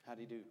How'd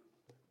he do?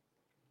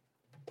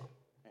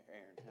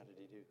 Aaron, how did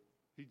he do?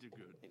 He did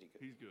good. He did good.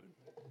 He's good.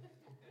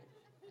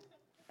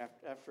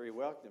 After he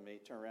welcomed me, he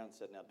turned around and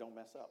said, now don't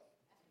mess up.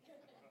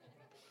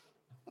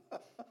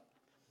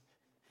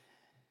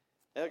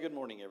 Good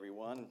morning,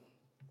 everyone.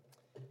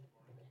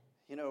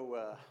 You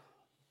know,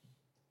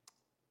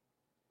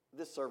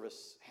 this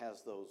service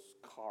has those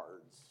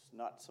cards,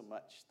 not so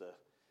much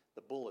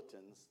the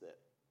bulletins that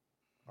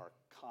are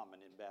common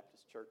in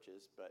Baptist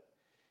churches, but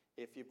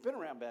if you've been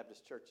around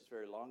Baptist churches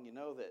very long, you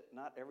know that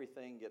not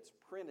everything gets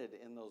printed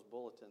in those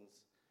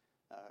bulletins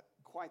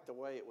quite the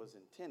way it was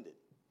intended.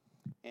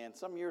 And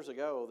some years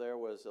ago, there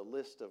was a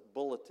list of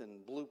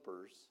bulletin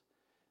bloopers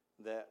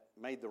that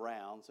made the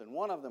rounds, and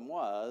one of them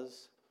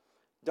was,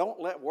 don't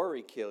let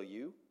worry kill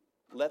you,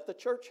 let the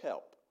church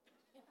help.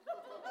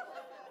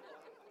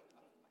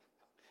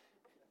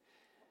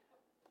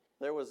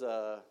 There was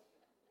a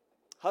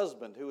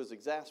husband who was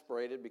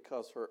exasperated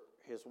because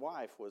his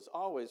wife was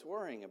always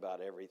worrying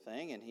about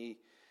everything, and he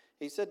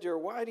said to her,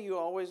 why do you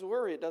always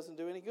worry? It doesn't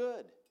do any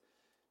good.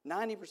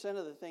 90%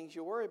 of the things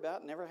you worry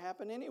about never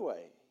happen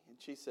anyway. And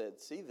she said,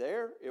 see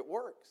there, it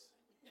works.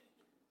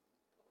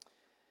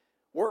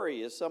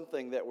 Worry is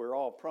something that we're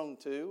all prone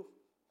to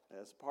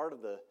as part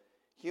of the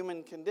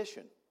human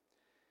condition.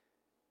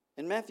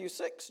 In Matthew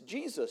 6,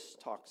 Jesus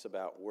talks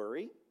about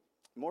worry.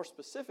 More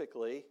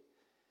specifically,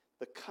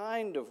 the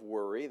kind of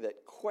worry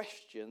that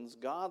questions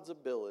God's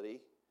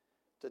ability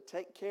to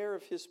take care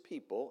of his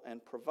people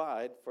and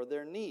provide for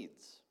their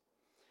needs.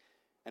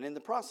 And in the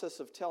process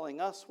of telling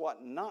us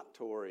what not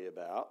to worry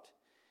about,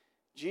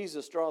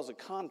 Jesus draws a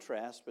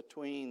contrast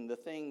between the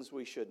things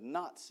we should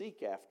not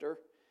seek after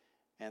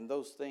and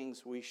those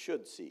things we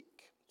should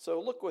seek. So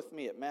look with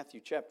me at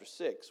Matthew chapter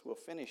 6. We'll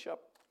finish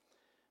up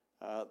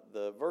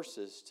the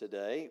verses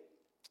today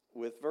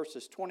with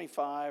verses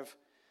 25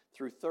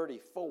 through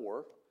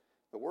 34,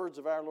 the words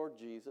of our Lord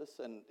Jesus.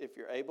 And if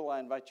you're able, I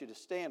invite you to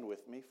stand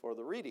with me for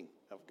the reading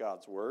of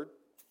God's word,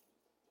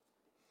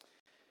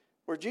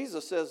 where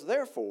Jesus says,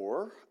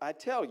 therefore, I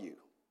tell you,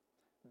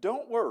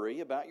 don't worry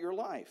about your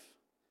life,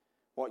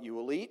 what you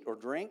will eat or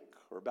drink,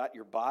 or about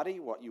your body,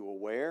 what you will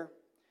wear.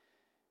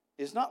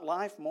 Is not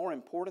life more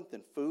important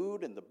than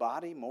food, and the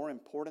body more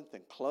important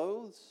than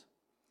clothes?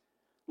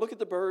 Look at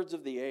the birds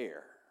of the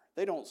air.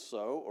 They don't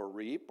sow or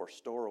reap or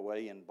store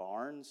away in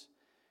barns,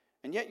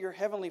 and yet your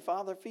heavenly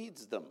Father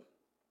feeds them.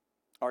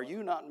 Are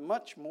you not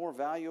much more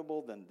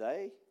valuable than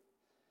they?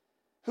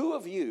 Who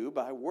of you,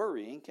 by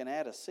worrying, can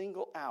add a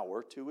single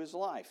hour to his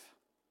life?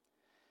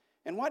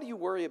 And why do you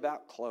worry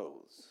about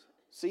clothes?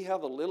 See how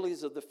the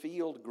lilies of the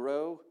field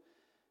grow?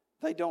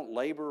 They don't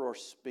labor or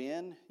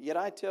spin. Yet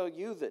I tell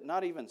you that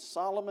not even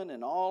Solomon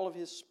in all of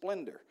his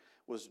splendor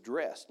was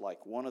dressed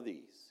like one of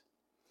these.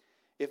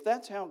 If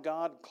that's how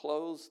God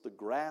clothes the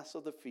grass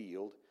of the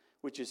field,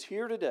 which is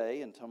here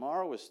today and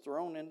tomorrow is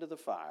thrown into the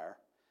fire,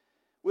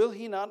 will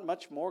he not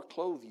much more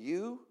clothe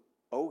you,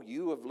 O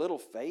you of little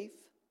faith?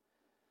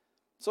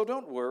 So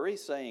don't worry,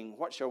 saying,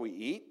 what shall we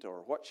eat,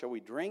 or what shall we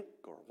drink,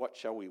 or what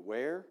shall we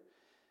wear?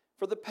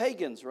 For the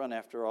pagans run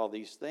after all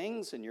these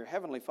things, and your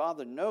heavenly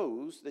Father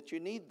knows that you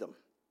need them.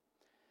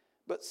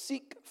 But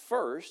seek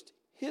first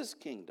his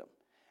kingdom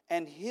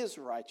and his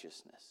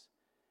righteousness,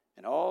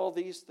 and all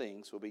these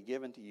things will be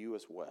given to you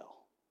as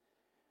well.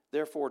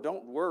 Therefore,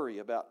 don't worry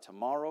about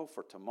tomorrow,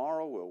 for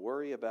tomorrow will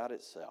worry about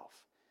itself.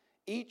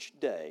 Each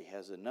day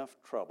has enough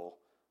trouble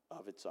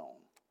of its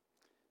own.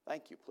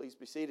 Thank you. Please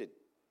be seated.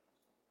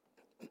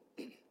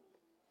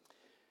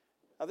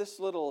 Now,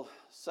 this little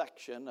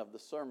section of the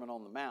Sermon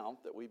on the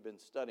Mount that we've been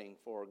studying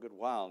for a good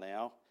while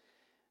now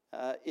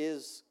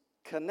is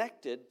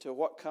connected to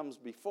what comes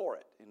before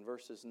it in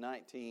verses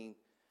 19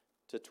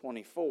 to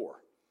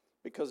 24.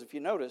 Because if you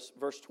notice,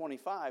 verse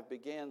 25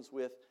 begins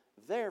with,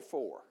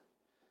 therefore.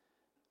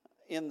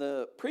 In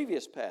the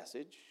previous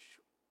passage,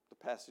 the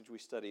passage we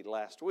studied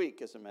last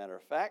week, as a matter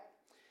of fact,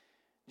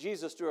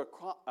 Jesus drew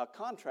a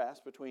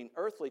contrast between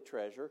earthly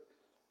treasure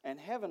and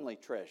heavenly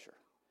treasure,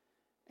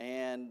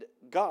 and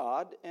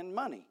God and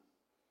money,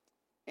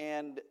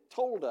 and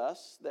told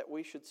us that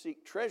we should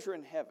seek treasure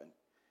in heaven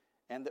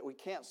and that we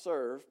can't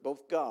serve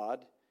both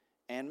God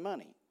and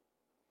money.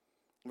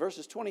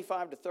 Verses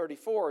 25 to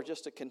 34 are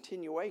just a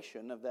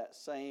continuation of that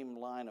same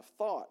line of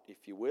thought,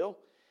 if you will.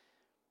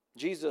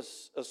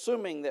 Jesus,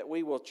 assuming that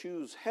we will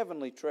choose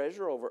heavenly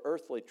treasure over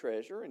earthly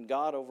treasure and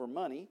God over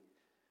money,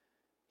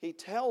 he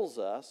tells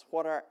us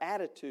what our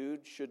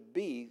attitude should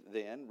be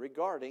then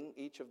regarding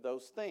each of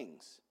those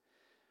things.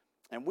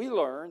 And we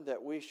learn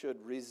that we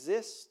should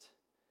resist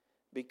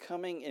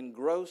becoming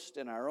engrossed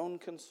in our own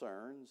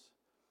concerns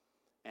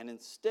and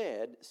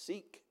instead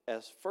seek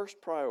as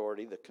first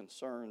priority the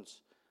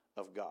concerns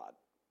of God.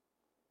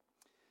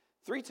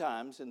 3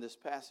 times in this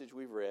passage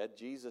we've read,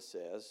 Jesus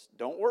says,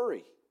 don't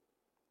worry.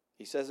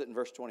 He says it in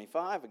verse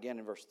 25, again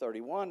in verse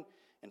 31,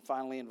 and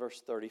finally in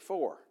verse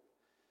 34.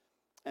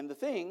 And the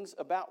things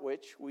about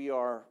which we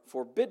are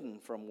forbidden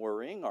from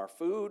worrying are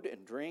food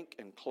and drink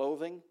and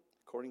clothing,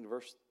 according to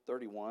verse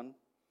 31.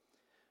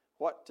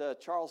 What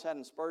Charles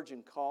Haddon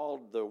Spurgeon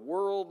called the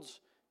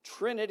world's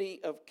trinity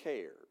of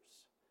cares,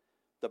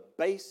 the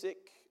basic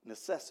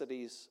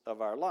necessities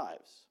of our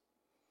lives.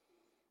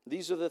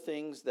 These are the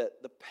things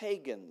that the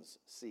pagans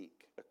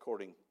seek,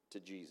 according to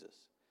Jesus.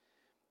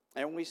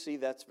 And we see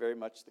that's very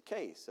much the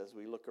case as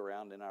we look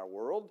around in our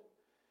world.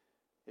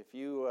 If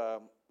you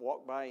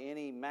walk by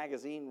any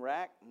magazine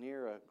rack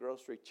near a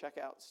grocery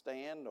checkout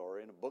stand or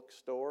in a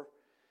bookstore,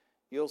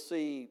 you'll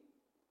see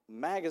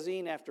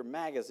magazine after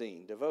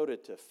magazine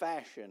devoted to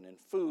fashion and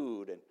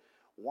food and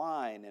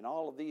wine and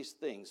all of these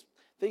things.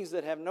 Things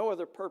that have no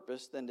other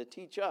purpose than to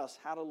teach us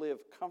how to live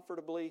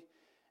comfortably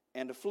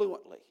and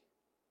affluently.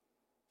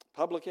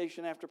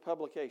 Publication after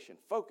publication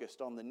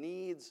focused on the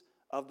needs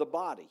of the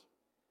body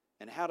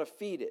and how to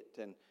feed it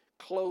and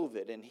clothe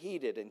it and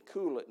heat it and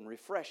cool it and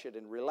refresh it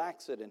and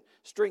relax it and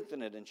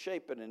strengthen it and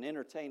shape it and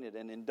entertain it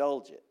and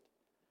indulge it.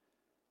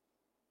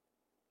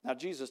 Now,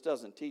 Jesus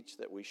doesn't teach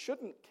that we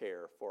shouldn't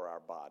care for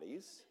our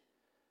bodies.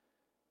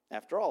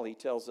 After all, he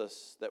tells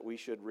us that we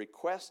should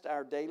request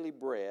our daily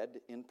bread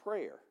in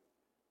prayer,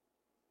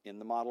 in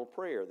the model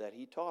prayer that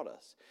he taught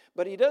us.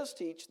 But he does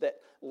teach that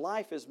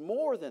life is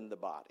more than the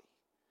body.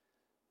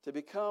 To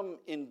become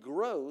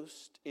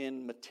engrossed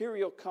in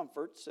material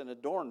comforts and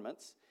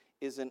adornments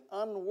is an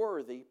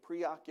unworthy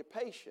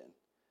preoccupation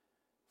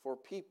for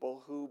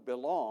people who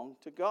belong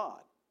to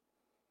God.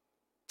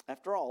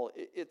 After all,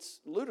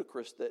 it's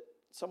ludicrous that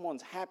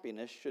someone's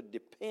happiness should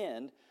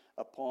depend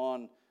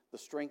upon the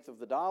strength of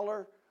the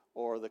dollar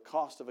or the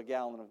cost of a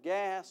gallon of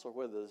gas or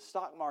whether the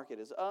stock market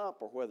is up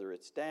or whether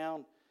it's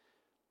down.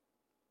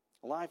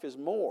 Life is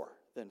more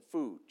than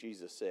food,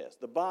 Jesus says.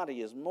 The body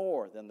is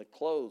more than the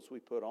clothes we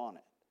put on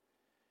it.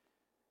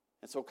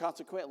 And so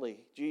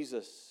consequently,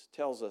 Jesus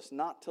tells us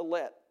not to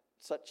let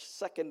such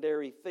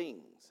secondary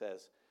things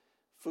as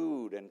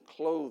food and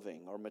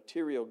clothing or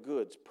material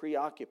goods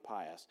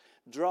preoccupy us,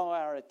 draw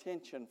our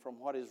attention from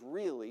what is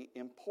really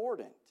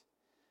important,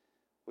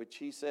 which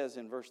he says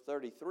in verse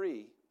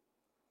 33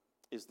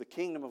 is the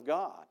kingdom of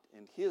God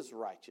and his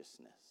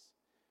righteousness.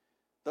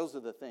 Those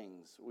are the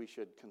things we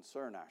should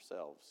concern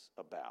ourselves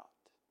about.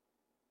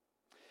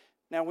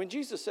 Now, when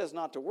Jesus says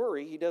not to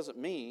worry, he doesn't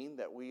mean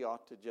that we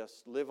ought to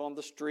just live on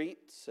the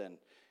streets and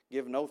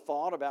give no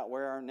thought about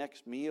where our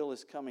next meal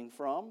is coming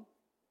from.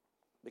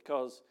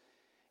 Because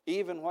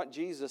even what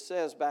Jesus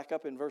says back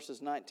up in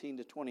verses 19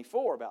 to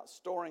 24 about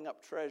storing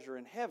up treasure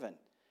in heaven,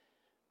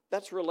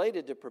 that's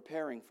related to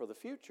preparing for the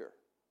future,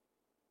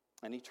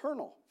 an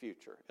eternal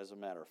future, as a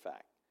matter of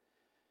fact.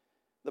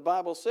 The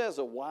Bible says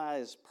a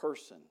wise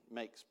person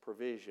makes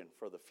provision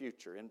for the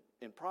future.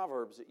 In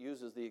Proverbs, it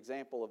uses the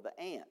example of the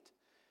ant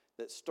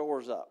that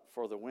stores up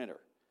for the winter.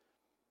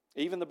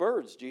 Even the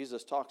birds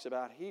Jesus talks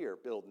about here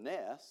build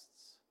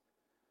nests.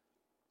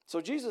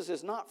 So Jesus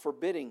is not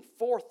forbidding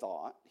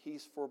forethought,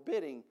 he's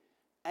forbidding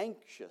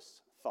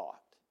anxious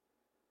thought.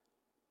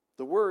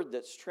 The word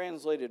that's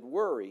translated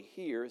worry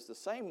here is the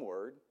same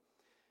word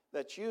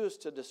that's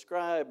used to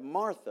describe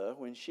Martha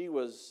when she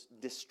was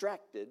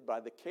distracted by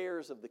the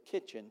cares of the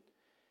kitchen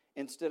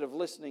instead of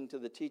listening to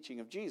the teaching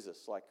of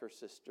Jesus, like her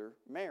sister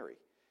Mary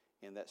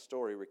in that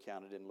story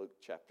recounted in Luke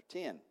chapter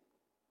 10.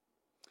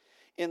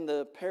 In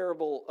the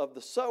parable of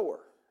the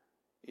sower,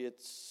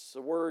 it's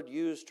a word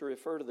used to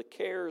refer to the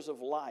cares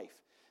of life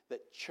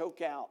that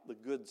choke out the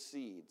good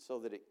seed so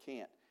that it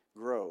can't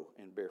grow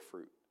and bear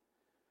fruit.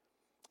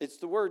 It's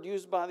the word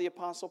used by the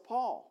Apostle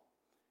Paul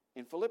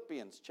in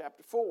Philippians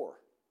chapter 4,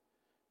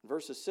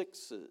 verses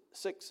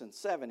 6 and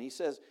 7. He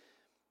says,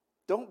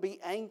 don't be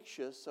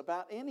anxious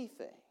about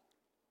anything,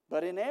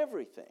 but in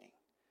everything,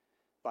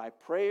 by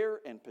prayer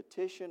and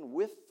petition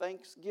with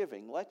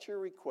thanksgiving, let your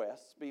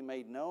requests be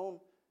made known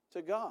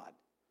to God.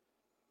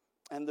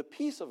 And the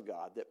peace of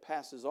God that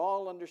passes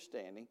all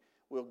understanding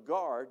will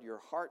guard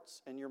your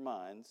hearts and your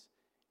minds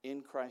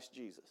in Christ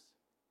Jesus.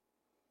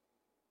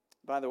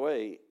 By the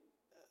way,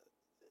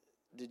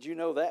 did you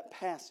know that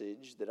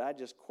passage that I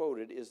just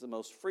quoted is the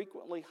most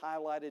frequently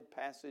highlighted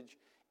passage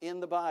in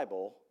the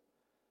Bible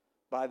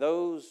by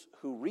those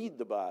who read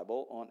the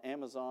Bible on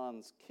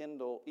Amazon's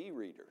Kindle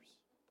e-readers?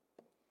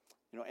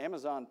 You know,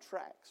 Amazon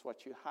tracks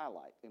what you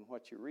highlight and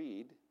what you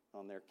read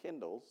on their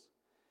Kindles.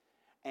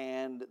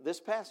 And this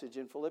passage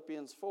in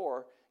Philippians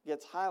 4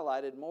 gets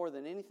highlighted more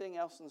than anything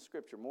else in the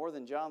Scripture, more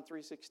than John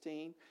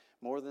 3:16,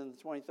 more than the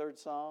 23rd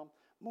Psalm,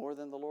 more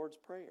than the Lord's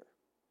Prayer.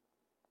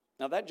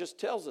 Now that just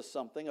tells us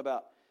something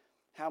about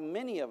how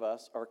many of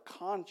us are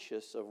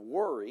conscious of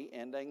worry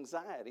and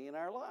anxiety in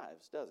our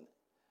lives, doesn't it?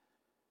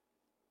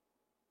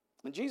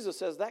 And Jesus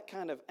says that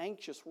kind of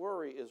anxious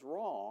worry is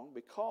wrong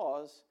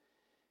because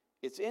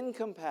it's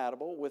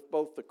incompatible with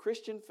both the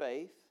Christian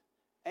faith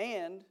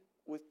and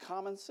with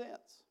common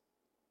sense.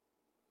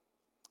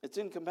 It's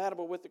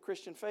incompatible with the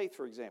Christian faith,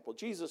 for example.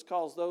 Jesus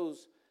calls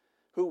those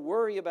who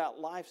worry about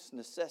life's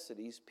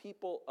necessities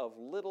people of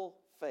little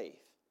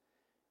faith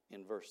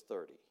in verse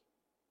 30.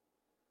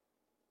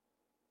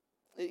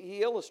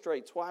 He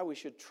illustrates why we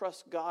should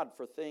trust God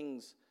for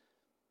things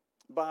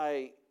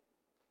by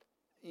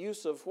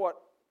use of what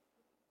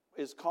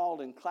is called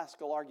in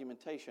classical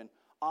argumentation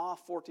a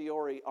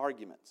fortiori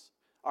arguments,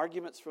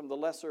 arguments from the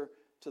lesser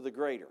to the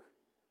greater.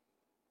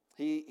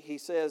 He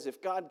says,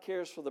 if God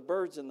cares for the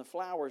birds and the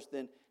flowers,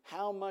 then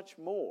how much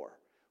more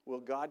will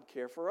God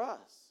care for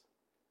us?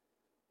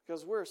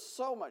 Because we're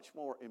so much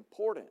more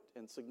important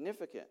and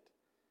significant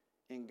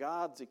in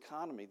God's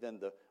economy than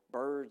the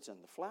birds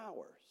and the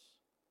flowers.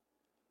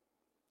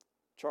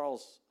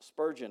 Charles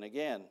Spurgeon,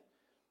 again,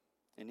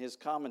 in his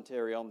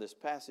commentary on this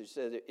passage,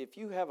 said, if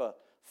you have a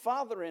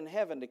Father in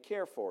heaven to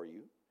care for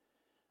you,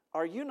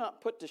 are you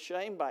not put to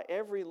shame by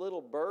every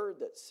little bird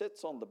that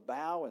sits on the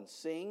bough and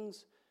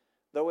sings,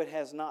 though it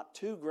has not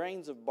 2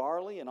 grains of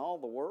barley in all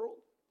the world?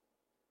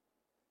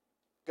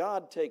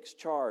 God takes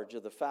charge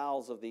of the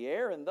fowls of the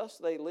air, and thus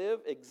they live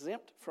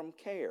exempt from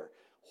care.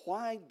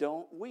 Why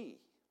don't we?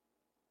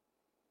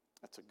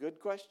 That's a good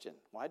question.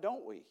 Why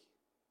don't we?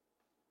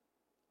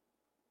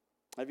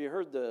 Have you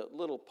heard the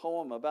little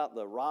poem about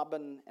the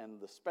robin and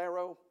the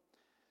sparrow?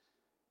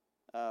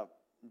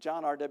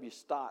 John R.W.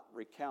 Stott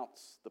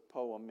recounts the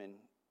poem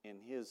in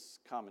his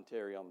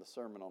commentary on the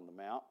Sermon on the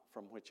Mount,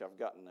 from which I've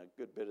gotten a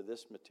good bit of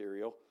this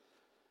material.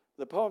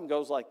 The poem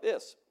goes like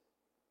this.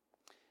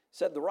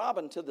 Said the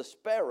robin to the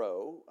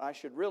sparrow, I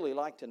should really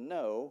like to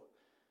know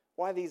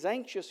why these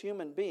anxious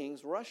human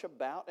beings rush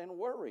about and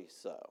worry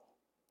so.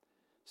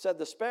 Said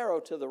the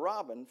sparrow to the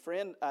robin,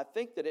 friend, I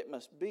think that it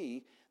must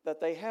be that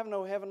they have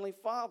no heavenly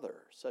Father,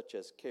 such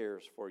as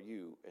cares for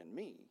you and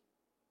me.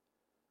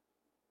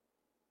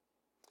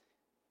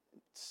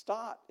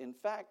 Stott, in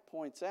fact,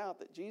 points out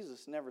that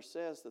Jesus never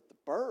says that the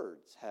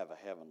birds have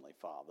a heavenly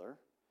Father,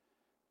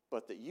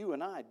 but that you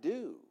and I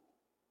do,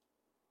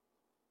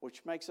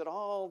 which makes it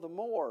all the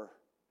more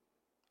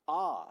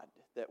odd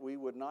that we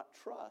would not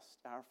trust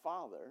our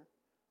Father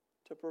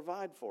to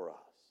provide for us.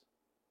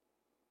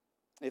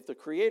 If the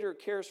Creator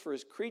cares for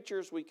His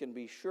creatures, we can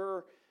be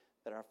sure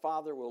that our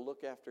Father will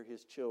look after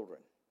His children.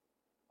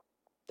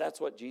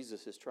 That's what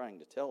Jesus is trying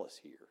to tell us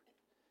here.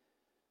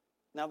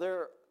 Now,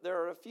 there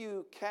are a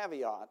few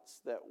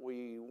caveats that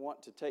we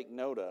want to take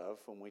note of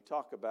when we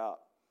talk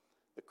about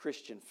the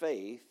Christian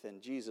faith and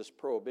Jesus'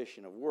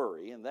 prohibition of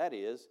worry, and that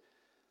is,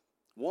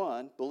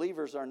 1,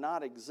 believers are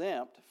not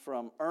exempt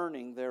from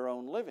earning their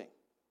own living.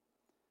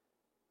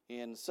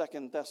 In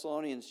 2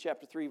 Thessalonians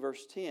chapter 3,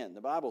 verse 10,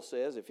 the Bible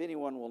says, if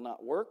anyone will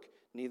not work,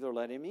 neither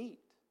let him eat.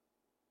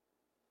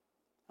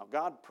 Now,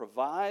 God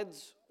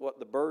provides what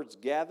the birds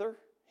gather.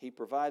 He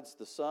provides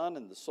the sun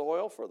and the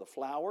soil for the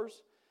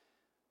flowers.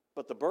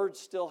 But the birds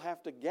still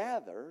have to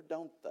gather,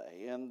 don't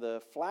they? And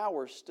the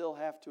flowers still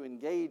have to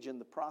engage in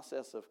the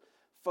process of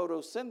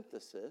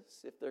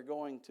photosynthesis if they're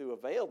going to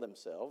avail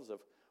themselves of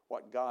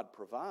what God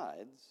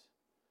provides.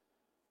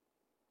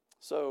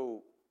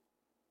 So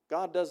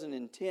God doesn't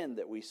intend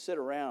that we sit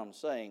around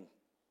saying,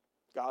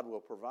 God will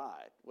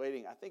provide,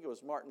 waiting. I think it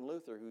was Martin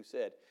Luther who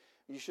said,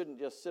 you shouldn't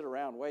just sit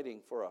around waiting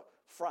for a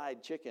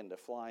fried chicken to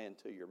fly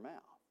into your mouth.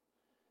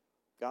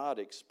 God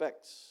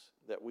expects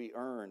that we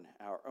earn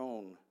our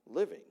own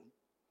living.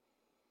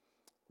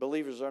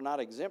 Believers are not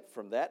exempt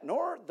from that,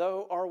 nor,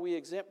 though, are we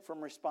exempt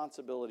from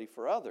responsibility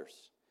for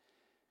others.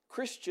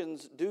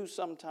 Christians do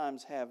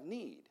sometimes have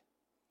need,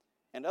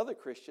 and other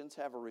Christians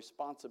have a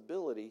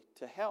responsibility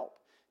to help,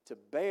 to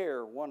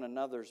bear one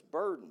another's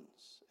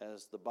burdens,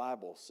 as the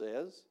Bible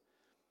says.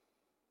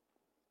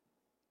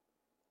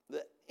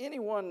 That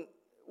anyone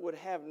would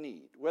have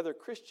need, whether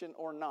Christian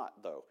or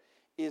not, though,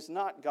 is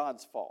not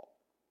God's fault.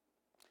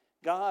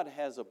 God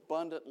has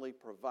abundantly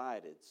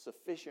provided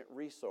sufficient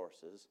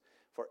resources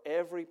for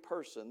every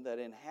person that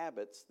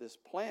inhabits this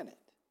planet.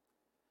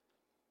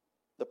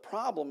 The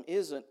problem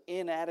isn't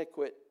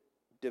inadequate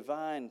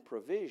divine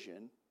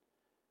provision,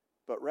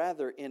 but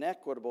rather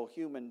inequitable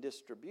human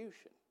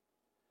distribution.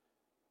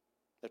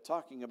 They're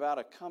talking about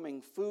a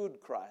coming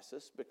food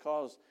crisis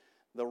because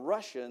the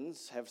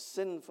Russians have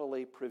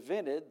sinfully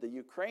prevented the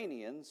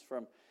Ukrainians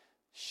from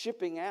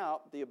shipping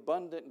out the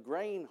abundant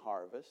grain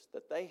harvest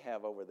that they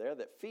have over there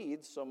that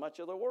feeds so much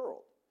of the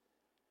world.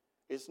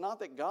 It's not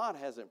that God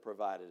hasn't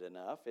provided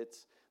enough.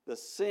 It's the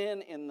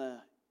sin in the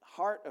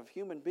heart of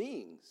human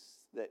beings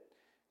that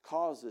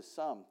causes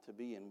some to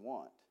be in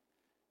want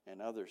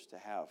and others to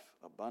have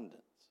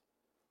abundance.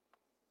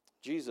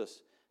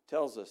 Jesus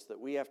tells us that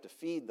we have to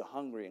feed the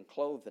hungry and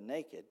clothe the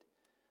naked,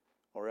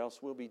 or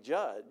else we'll be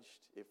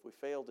judged if we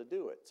fail to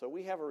do it. So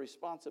we have a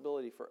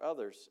responsibility for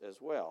others as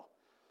well.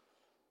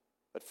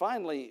 But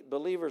finally,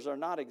 believers are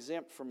not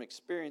exempt from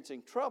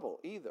experiencing trouble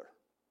either.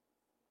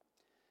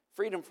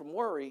 Freedom from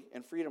worry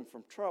and freedom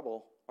from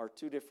trouble are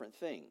two different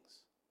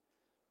things.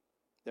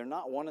 They're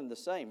not one and the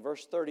same.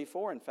 Verse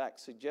 34, in fact,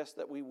 suggests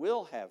that we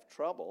will have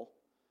trouble.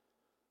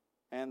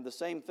 And the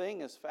same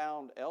thing is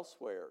found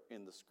elsewhere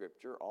in the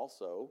Scripture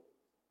also.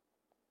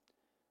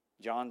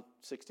 John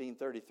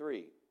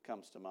 16:33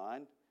 comes to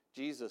mind.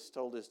 Jesus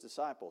told his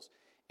disciples,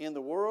 "In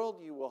the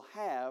world you will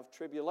have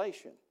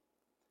tribulation,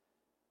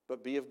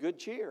 but be of good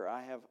cheer.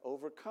 I have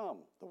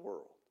overcome the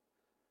world."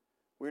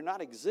 We're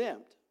not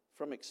exempt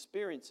from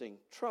experiencing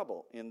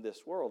trouble in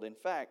this world. In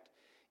fact,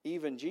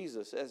 even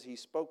Jesus, as he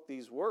spoke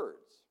these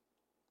words,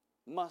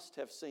 must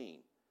have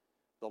seen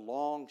the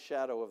long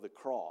shadow of the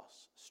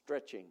cross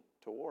stretching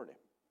toward him.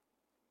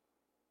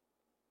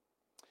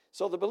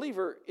 So the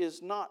believer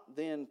is not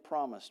then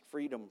promised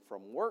freedom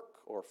from work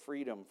or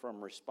freedom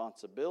from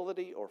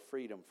responsibility or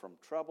freedom from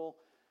trouble,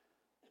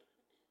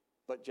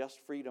 but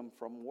just freedom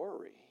from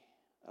worry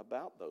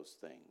about those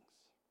things.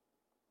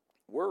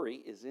 Worry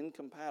is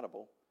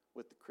incompatible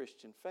with the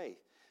Christian faith,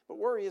 but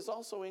worry is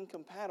also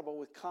incompatible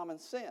with common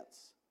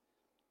sense.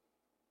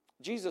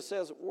 Jesus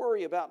says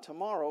worry about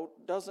tomorrow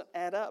doesn't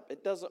add up.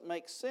 It doesn't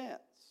make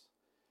sense.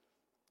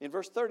 In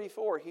verse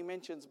 34, he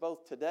mentions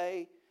both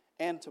today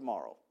and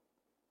tomorrow.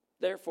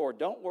 Therefore,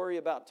 don't worry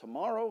about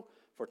tomorrow,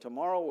 for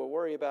tomorrow will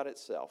worry about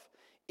itself.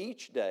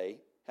 Each day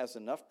has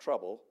enough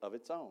trouble of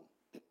its own.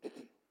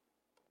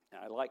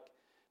 I like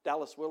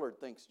Dallas Willard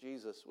thinks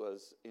Jesus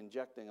was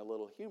injecting a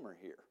little humor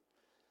here,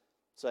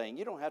 saying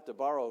you don't have to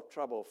borrow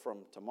trouble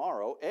from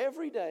tomorrow.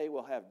 Every day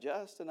will have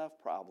just enough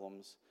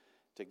problems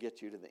to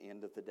get you to the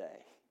end of the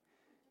day.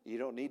 You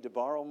don't need to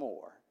borrow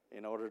more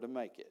in order to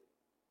make it.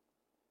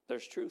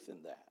 There's truth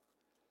in that.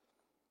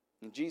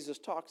 And Jesus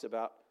talks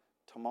about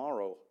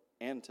tomorrow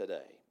and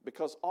today,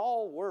 because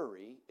all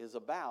worry is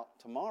about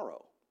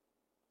tomorrow.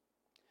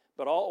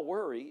 But all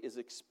worry is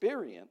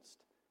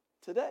experienced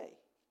today.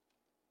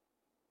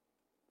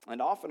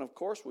 And often, of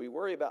course, we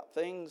worry about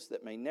things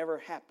that may never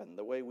happen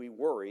the way we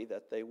worry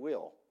that they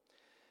will.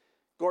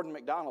 Gordon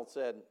MacDonald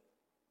said,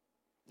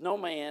 "No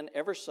man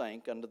ever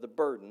sank under the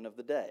burden of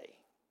the day.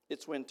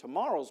 It's when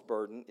tomorrow's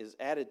burden is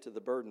added to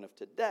the burden of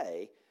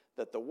today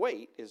that the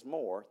weight is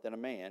more than a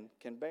man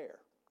can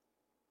bear."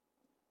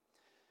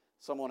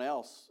 Someone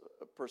else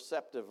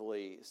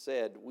perceptively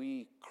said,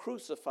 "We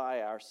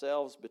crucify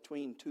ourselves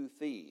between two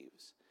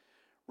thieves,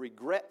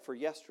 regret for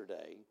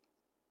yesterday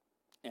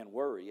and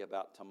worry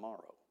about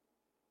tomorrow."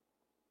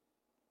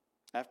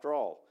 After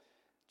all,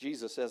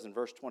 Jesus says in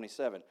verse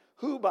 27,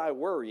 "Who by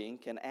worrying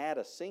can add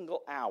a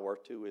single hour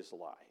to his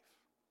life?"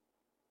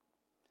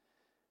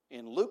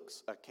 In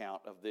Luke's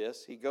account of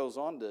this, he goes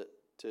on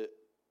to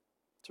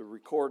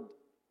record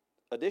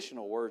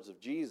additional words of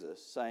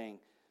Jesus saying,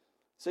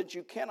 "Since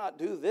you cannot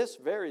do this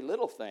very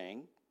little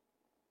thing,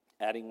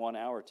 adding 1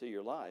 hour to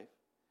your life,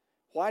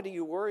 why do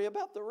you worry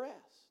about the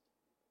rest?"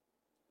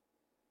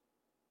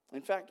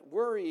 In fact,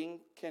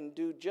 worrying can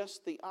do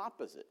just the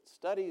opposite.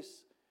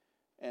 Studies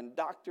and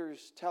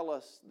doctors tell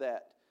us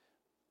that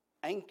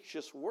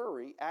anxious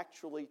worry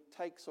actually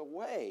takes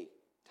away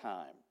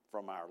time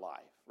from our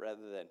life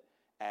rather than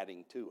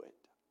adding to it.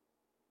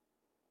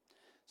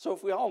 So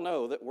if we all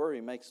know that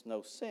worry makes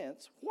no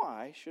sense,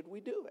 why should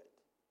we do it?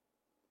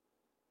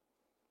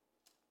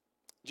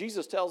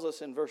 Jesus tells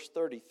us in verse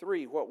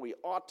 33 what we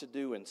ought to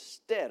do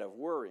instead of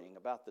worrying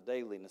about the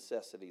daily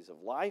necessities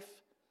of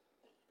life.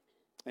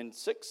 In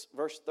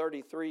verse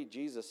 33,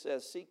 Jesus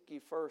says, "Seek ye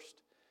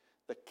first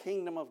the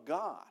kingdom of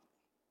God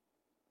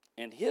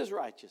and his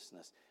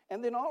righteousness,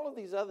 and then all of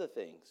these other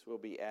things will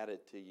be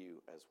added to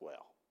you as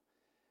well."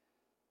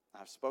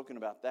 I've spoken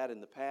about that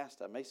in the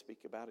past. I may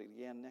speak about it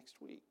again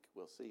next week.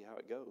 We'll see how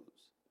it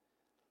goes.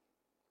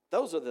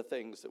 Those are the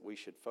things that we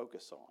should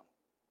focus on.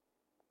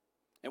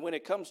 And when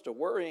it comes to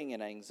worrying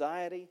and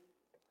anxiety,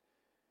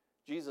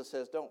 Jesus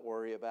says, don't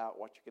worry about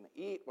what you're going to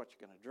eat, what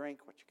you're going to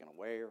drink, what you're going to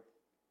wear.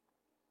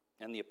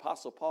 And the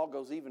Apostle Paul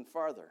goes even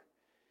farther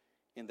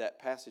in that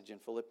passage in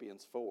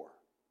Philippians 4.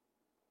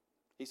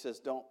 He says,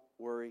 don't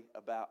worry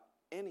about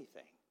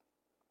anything,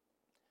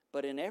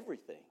 but in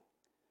everything,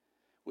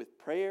 with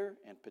prayer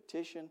and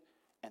petition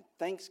and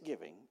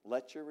thanksgiving,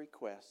 let your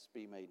requests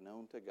be made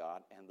known to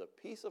God, and the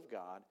peace of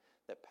God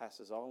that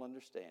passes all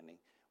understanding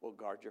will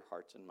guard your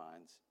hearts and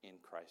minds in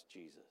Christ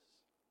Jesus.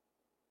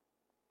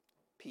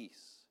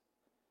 Peace.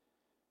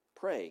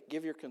 Pray.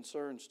 Give your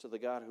concerns to the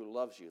God who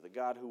loves you, the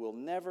God who will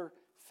never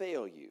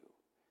fail you.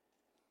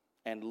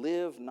 And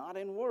live not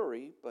in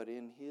worry, but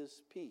in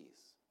his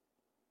peace.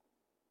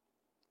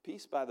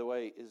 Peace, by the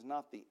way, is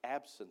not the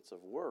absence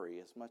of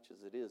worry as much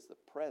as it is the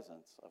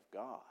presence of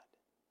God.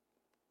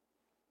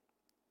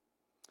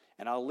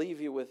 And I'll leave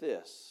you with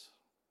this,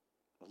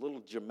 a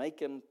little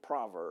Jamaican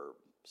proverb,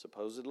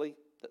 supposedly,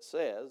 that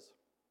says,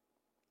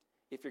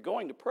 if you're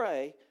going to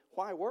pray,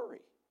 why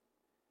worry?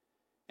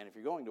 And if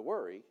you're going to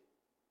worry,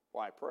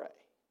 why pray?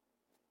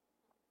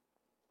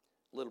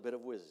 A little bit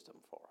of wisdom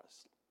for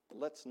us.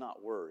 Let's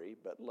not worry,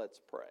 but let's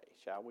pray,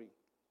 shall we?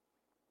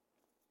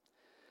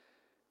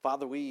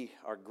 Father, we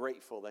are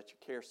grateful that you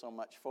care so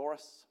much for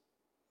us,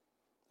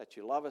 that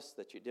you love us,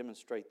 that you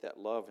demonstrate that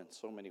love in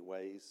so many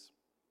ways.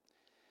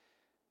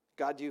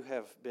 God, you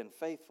have been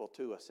faithful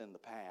to us in the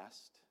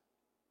past.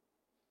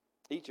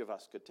 Each of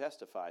us could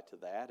testify to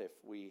that if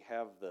we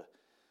have the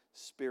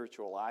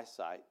spiritual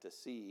eyesight to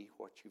see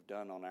what you've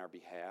done on our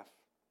behalf.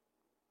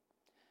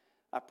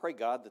 I pray,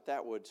 God,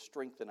 that would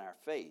strengthen our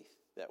faith,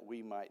 that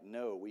we might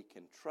know we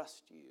can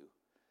trust you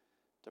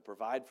to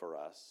provide for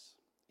us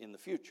in the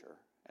future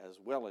as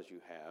well as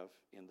you have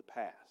in the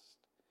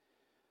past.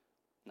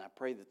 And I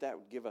pray that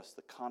would give us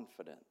the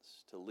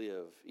confidence to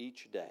live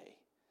each day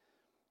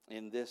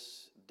in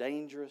this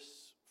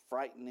dangerous,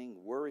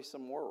 frightening,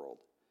 worrisome world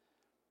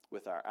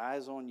with our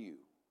eyes on you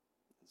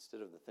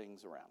instead of the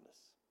things around us.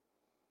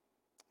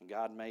 And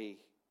God, may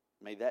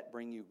that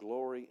bring you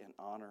glory and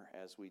honor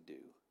as we do.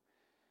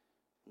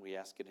 We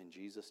ask it in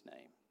Jesus'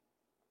 name.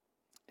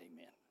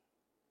 Amen.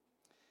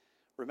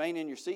 Remain in your seat.